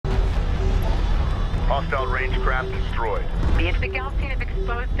Hostile range craft destroyed. The Galaxian have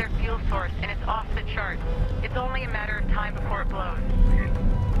exposed their fuel source, and it's off the charts. It's only a matter of time before it blows.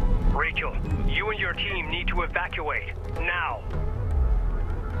 Rachel, you and your team need to evacuate. Now!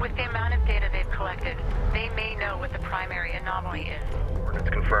 With the amount of data they've collected, they may know what the primary anomaly is. Coordinates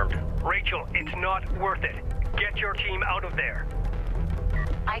confirmed. Rachel, it's not worth it. Get your team out of there.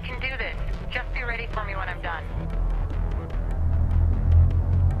 I can do this. Just be ready for me when I'm done.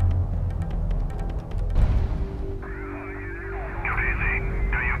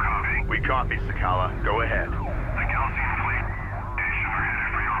 We copy, Sakala. Go ahead. The Galaxian fleet. Station are headed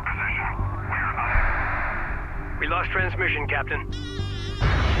for your position. We are We lost transmission, Captain.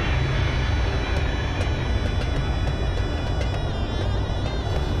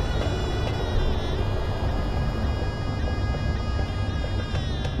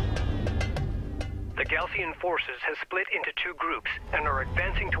 The Galaxian forces have split into two groups and are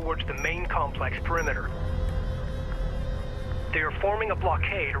advancing towards the main complex perimeter. They are forming a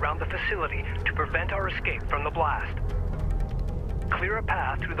blockade around the facility to prevent our escape from the blast. Clear a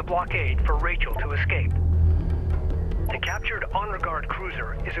path through the blockade for Rachel to escape. The captured Honor Guard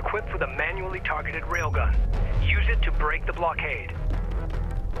cruiser is equipped with a manually targeted railgun. Use it to break the blockade.